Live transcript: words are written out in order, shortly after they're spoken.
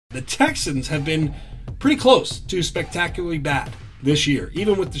The Texans have been pretty close to spectacularly bad this year,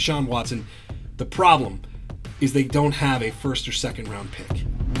 even with Deshaun Watson. The problem is they don't have a first or second round pick.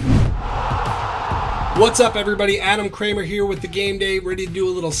 What's up, everybody? Adam Kramer here with the Game Day, ready to do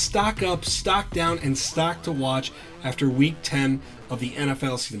a little stock up, stock down, and stock to watch after Week 10 of the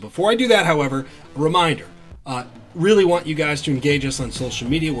NFL season. Before I do that, however, a reminder. Really want you guys to engage us on social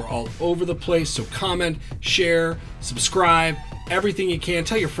media. We're all over the place, so comment, share, subscribe, everything you can.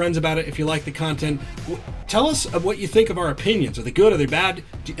 Tell your friends about it if you like the content. Tell us what you think of our opinions. Are they good? Are they bad?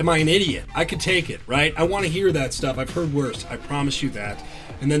 Am I an idiot? I could take it, right? I want to hear that stuff. I've heard worse. I promise you that.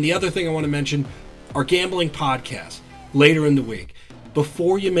 And then the other thing I want to mention, our gambling podcast later in the week.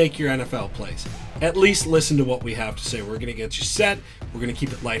 Before you make your NFL plays, at least listen to what we have to say. We're going to get you set. We're going to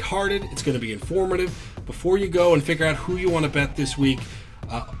keep it lighthearted. It's going to be informative. Before you go and figure out who you want to bet this week,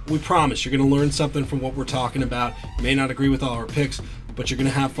 we promise you're going to learn something from what we're talking about. You may not agree with all our picks, but you're going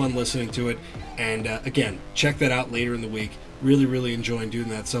to have fun listening to it. And again, check that out later in the week. Really, really enjoying doing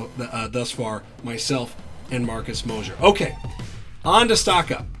that. So thus far, myself and Marcus Mosier. Okay, on to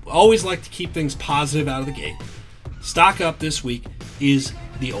stock up. Always like to keep things positive out of the gate. Stock up this week is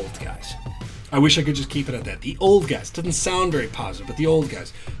the old guys. I wish I could just keep it at that. The old guys. Doesn't sound very positive, but the old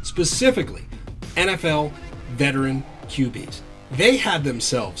guys. Specifically, NFL veteran QBs. They had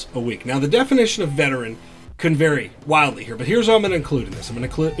themselves a week. Now, the definition of veteran can vary wildly here, but here's what I'm going to include in this. I'm going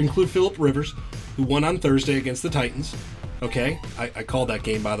to include Phillip Rivers, who won on Thursday against the Titans. Okay, I called that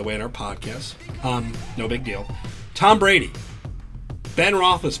game, by the way, in our podcast. No big deal. Tom Brady, Ben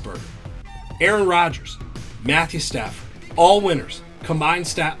Roethlisberger, Aaron Rodgers, Matthew Stafford, all winners. Combined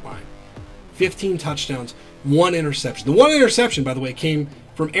stat line, 15 touchdowns, 1 interception. The 1 interception, by the way, came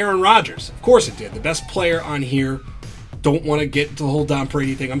from Aaron Rodgers. Of course it did. The best player on here. Don't want to get into the whole Tom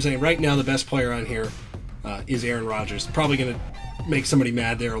Brady thing. I'm saying right now the best player on here is Aaron Rodgers. Probably going to make somebody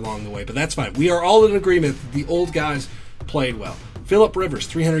mad there along the way, but that's fine. We are all in agreement that the old guys played well. Phillip Rivers,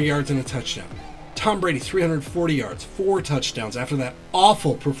 300 yards and a touchdown. Tom Brady, 340 yards, 4 touchdowns. After that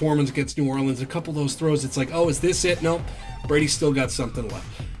awful performance against New Orleans, a couple of those throws, it's like, oh, is this it? No, Brady still got something left.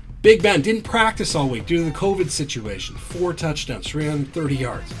 Big Ben didn't practice all week due to the COVID situation. 4 touchdowns, 330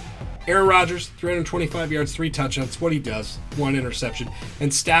 yards. Aaron Rodgers, 325 yards, 3 touchdowns. What he does, 1 interception.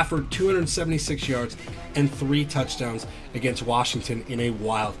 And Stafford, 276 yards and 3 touchdowns against Washington in a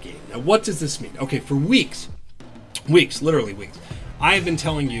wild game. Now, what does this mean? Okay, for weeks, literally weeks, I have been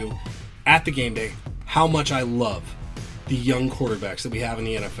telling you at the Game Day how much I love the young quarterbacks that we have in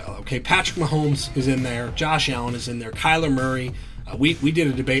the NFL. Okay, Patrick Mahomes is in there. Josh Allen is in there. Kyler Murray. We did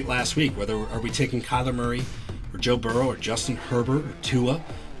a debate last week whether are we taking Kyler Murray or Joe Burrow or Justin Herbert or Tua.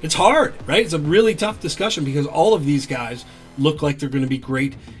 It's hard, right? It's a really tough discussion because all of these guys look like they're going to be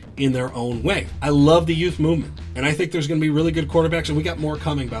great in their own way. I love the youth movement, and I think there's going to be really good quarterbacks, and we got more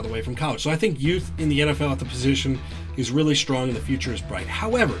coming, by the way, from college. So I think youth in the NFL at the position is really strong, and the future is bright.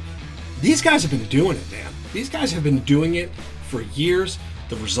 However, these guys have been doing it, man. These guys have been doing it for years.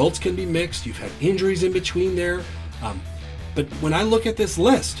 The results can be mixed. You've had injuries in between there. But when I look at this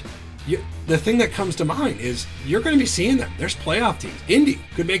list, the thing that comes to mind is you're going to be seeing them. There's playoff teams. Indy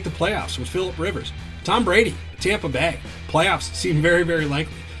could make the playoffs with Phillip Rivers. Tom Brady, Tampa Bay. Playoffs seem very, very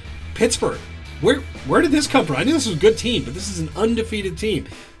likely. Pittsburgh. Where did this come from? I knew this was a good team, but this is an undefeated team.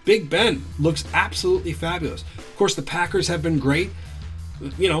 Big Ben looks absolutely fabulous. Of course, the Packers have been great.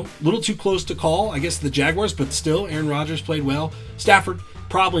 You know, a little too close to call, I guess, the Jaguars, but still, Aaron Rodgers played well. Stafford,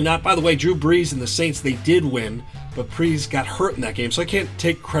 probably not. By the way, Drew Brees and the Saints, they did win, but Brees got hurt in that game, so I can't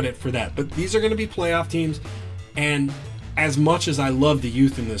take credit for that. But these are going to be playoff teams, and as much as I love the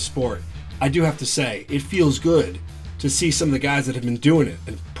youth in this sport, I do have to say, it feels good to see some of the guys that have been doing it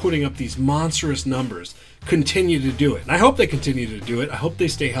and putting up these monstrous numbers continue to do it. And I hope they continue to do it. I hope they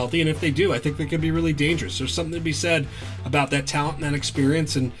stay healthy, and if they do, I think they can be really dangerous. There's something to be said about that talent and that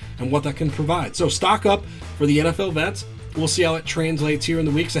experience and what that can provide. So stock up for the NFL vets. We'll see how it translates here in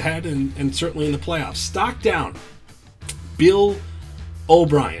the weeks ahead and certainly in the playoffs. Stock down. Bill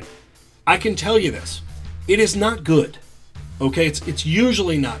O'Brien. I can tell you this. It is not good. Okay, it's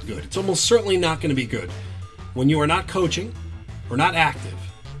usually not good. It's almost certainly not going to be good when you are not coaching or not active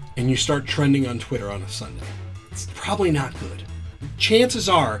and you start trending on Twitter on a Sunday. It's probably not good. Chances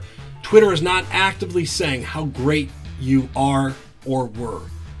are Twitter is not actively saying how great you are or were,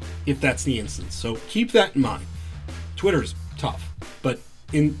 if that's the instance. So keep that in mind. Twitter's tough, but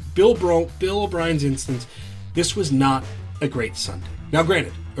in Bill O'Brien's instance, this was not a great Sunday. Now,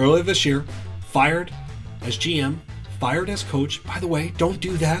 granted, earlier this year, fired as GM, fired as coach. By the way, don't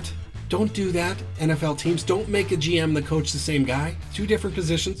do that. Don't do that, NFL teams. Don't make a GM and the coach the same guy. 2 different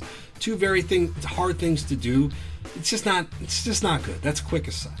positions. Two very hard things to do. It's just not good. That's a quick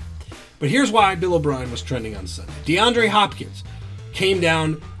aside. But here's why Bill O'Brien was trending on Sunday. DeAndre Hopkins came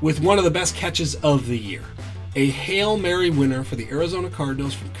down with one of the best catches of the year. A Hail Mary winner for the Arizona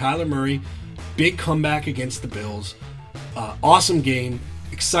Cardinals from Kyler Murray. Big comeback against the Bills. Awesome game.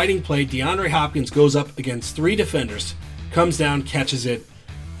 Exciting play. DeAndre Hopkins goes up against 3 defenders, comes down, catches it.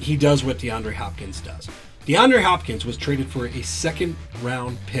 He does what DeAndre Hopkins does. DeAndre Hopkins was traded for a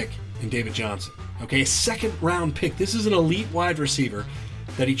second-round pick in David Johnson. Okay, a second-round pick. This is an elite wide receiver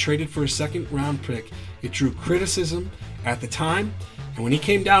that he traded for a second-round pick. It drew criticism at the time, and when he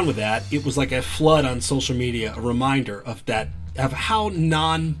came down with that, it was like a flood on social media, a reminder of how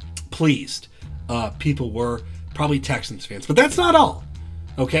non-pleased people were, probably Texans fans. But that's not all,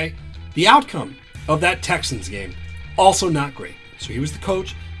 okay? The outcome of that Texans game, also not great. So he was the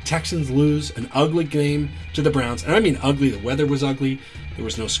coach. Texans lose an ugly game to the Browns. And I mean ugly, the weather was ugly. There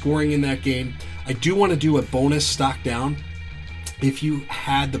was no scoring in that game. I do want to do a bonus stock down. If you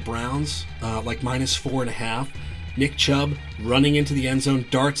had the Browns, like -4.5, Nick Chubb running into the end zone,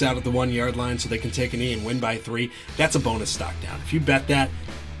 darts out at the 1-yard line so they can take a knee and win by 3, that's a bonus stock down. If you bet that,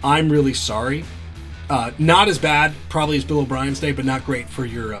 I'm really sorry. Not as bad, probably as Bill O'Brien's day, but not great for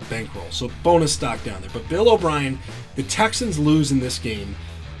your bankroll. So bonus stock down there. But Bill O'Brien, the Texans lose in this game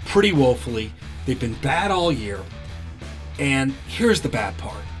pretty woefully. They've been bad all year. And here's the bad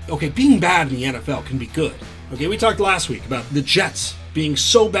part. Okay, being bad in the NFL can be good. Okay, we talked last week about the Jets being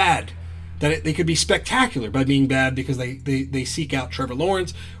so bad that they could be spectacular by being bad because they seek out Trevor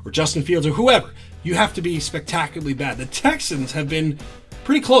Lawrence or Justin Fields or whoever. You have to be spectacularly bad. The Texans have been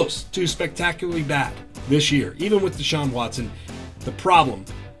pretty close to spectacularly bad this year, even with Deshaun Watson. The problem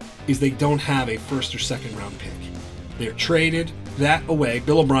is they don't have a first or second round pick. They're traded that away.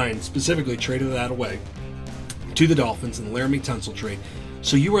 Bill O'Brien specifically traded that away to the Dolphins in the Laramie Tunsil trade.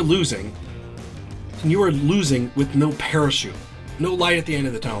 So you are losing, and you are losing with no parachute, no light at the end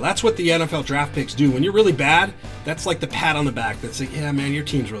of the tunnel. That's what the NFL draft picks do. When you're really bad, that's like the pat on the back that's like, yeah, man, your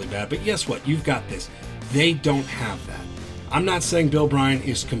team's really bad, but guess what? You've got this. They don't have that. I'm not saying Bill O'Brien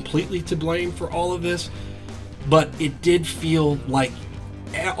is completely to blame for all of this, but it did feel like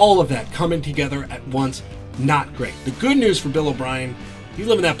all of that coming together at once, not great. The good news for Bill O'Brien, he's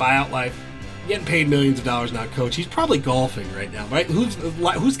living that buyout life, getting paid millions of dollars, not coach. He's probably golfing right now, right?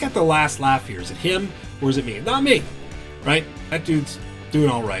 Who's got the last laugh here? Is it him or is it me? Not me, right? That dude's doing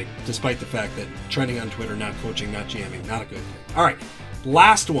all right, despite the fact that trending on Twitter, not coaching, not jamming, not a good thing. All right,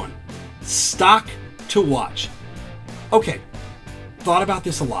 last one, stock to watch. Okay, thought about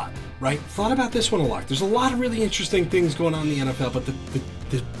this a lot, right? Thought about this one a lot. There's a lot of really interesting things going on in the NFL, but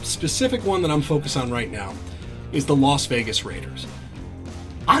the specific one that I'm focused on right now is the Las Vegas Raiders.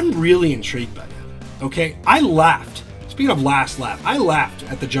 I'm really intrigued by them, okay? I laughed. Speaking of last laugh, I laughed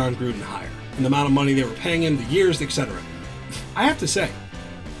at the John Gruden hire and the amount of money they were paying him, the years, etc. I have to say,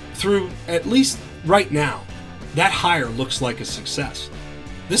 through at least right now, that hire looks like a success.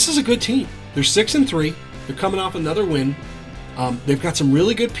 This is a good team. They're 6-3. They're coming off another win. They've got some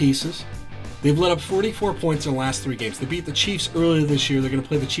really good pieces. They've let up 44 points in the last 3 games. They beat the Chiefs earlier this year. They're going to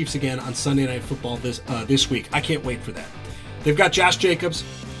play the Chiefs again on Sunday Night Football this week. I can't wait for that. They've got Josh Jacobs,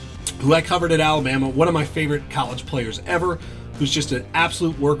 who I covered at Alabama, one of my favorite college players ever, who's just an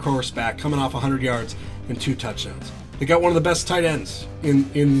absolute workhorse back, coming off 100 yards and 2 touchdowns. They got one of the best tight ends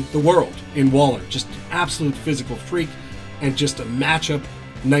in the world in Waller, just an absolute physical freak and just a matchup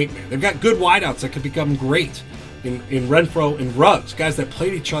nightmare. They've got good wideouts that could become great in Renfro and Ruggs, guys that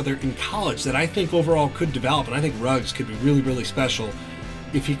played each other in college that I think overall could develop, and I think Ruggs could be really, really special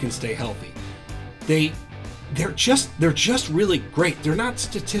if he can stay healthy. They're just really great. They're not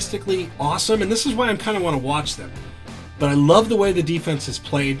statistically awesome, and this is why I kind of want to watch them. But I love the way the defense is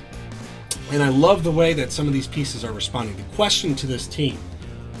played, and I love the way that some of these pieces are responding. The question to this team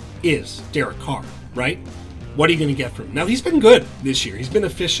is Derek Carr, right? What are you going to get from him? Now, he's been good this year. He's been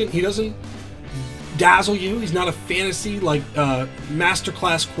efficient. He doesn't dazzle you. He's not a fantasy,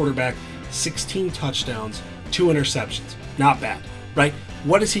 masterclass quarterback. 16 touchdowns, 2 interceptions. Not bad, right?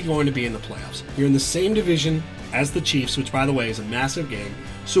 What is he going to be in the playoffs? You're in the same division as the Chiefs, which, by the way, is a massive game.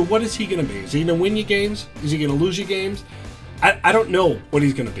 So what is he going to be? Is he going to win you games? Is he going to lose you games? I don't know what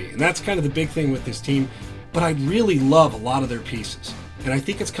he's going to be. And that's kind of the big thing with this team. But I really love a lot of their pieces. And I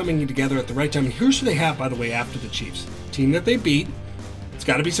think it's coming together at the right time. And here's who they have, by the way, after the Chiefs. Team that they beat. It's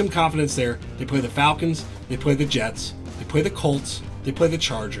got to be some confidence there. They play the Falcons. They play the Jets. They play the Colts. They play the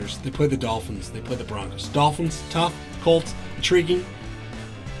Chargers. They play the Dolphins. They play the Broncos. Dolphins, tough. Colts, intriguing.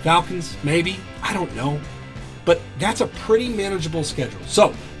 Falcons, maybe. I don't know. But that's a pretty manageable schedule.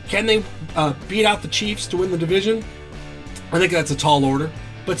 So, can they beat out the Chiefs to win the division? I think that's a tall order.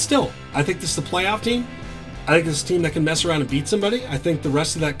 But still, I think this is a playoff team. I think this is a team that can mess around and beat somebody. I think the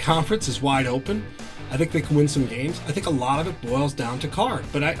rest of that conference is wide open. I think they can win some games. I think a lot of it boils down to card.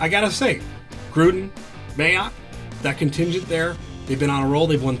 But I got to say, Gruden, Mayock, that contingent there, they've been on a roll.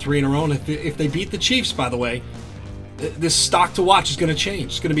 They've won 3 in a row. And if they beat the Chiefs, by the way, this stock to watch is going to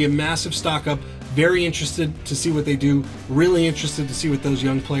change. It's going to be a massive stock up. Very interested to see what they do. Really interested to see what those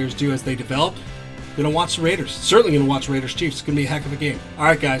young players do as they develop. Going to watch the Raiders. Certainly going to watch Raiders Chiefs. It's going to be a heck of a game. All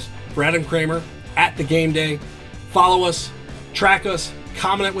right, guys. For Adam Kramer at the Game Day, follow us, track us,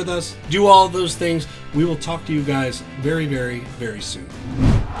 comment with us, do all of those things. We will talk to you guys very, very, very soon.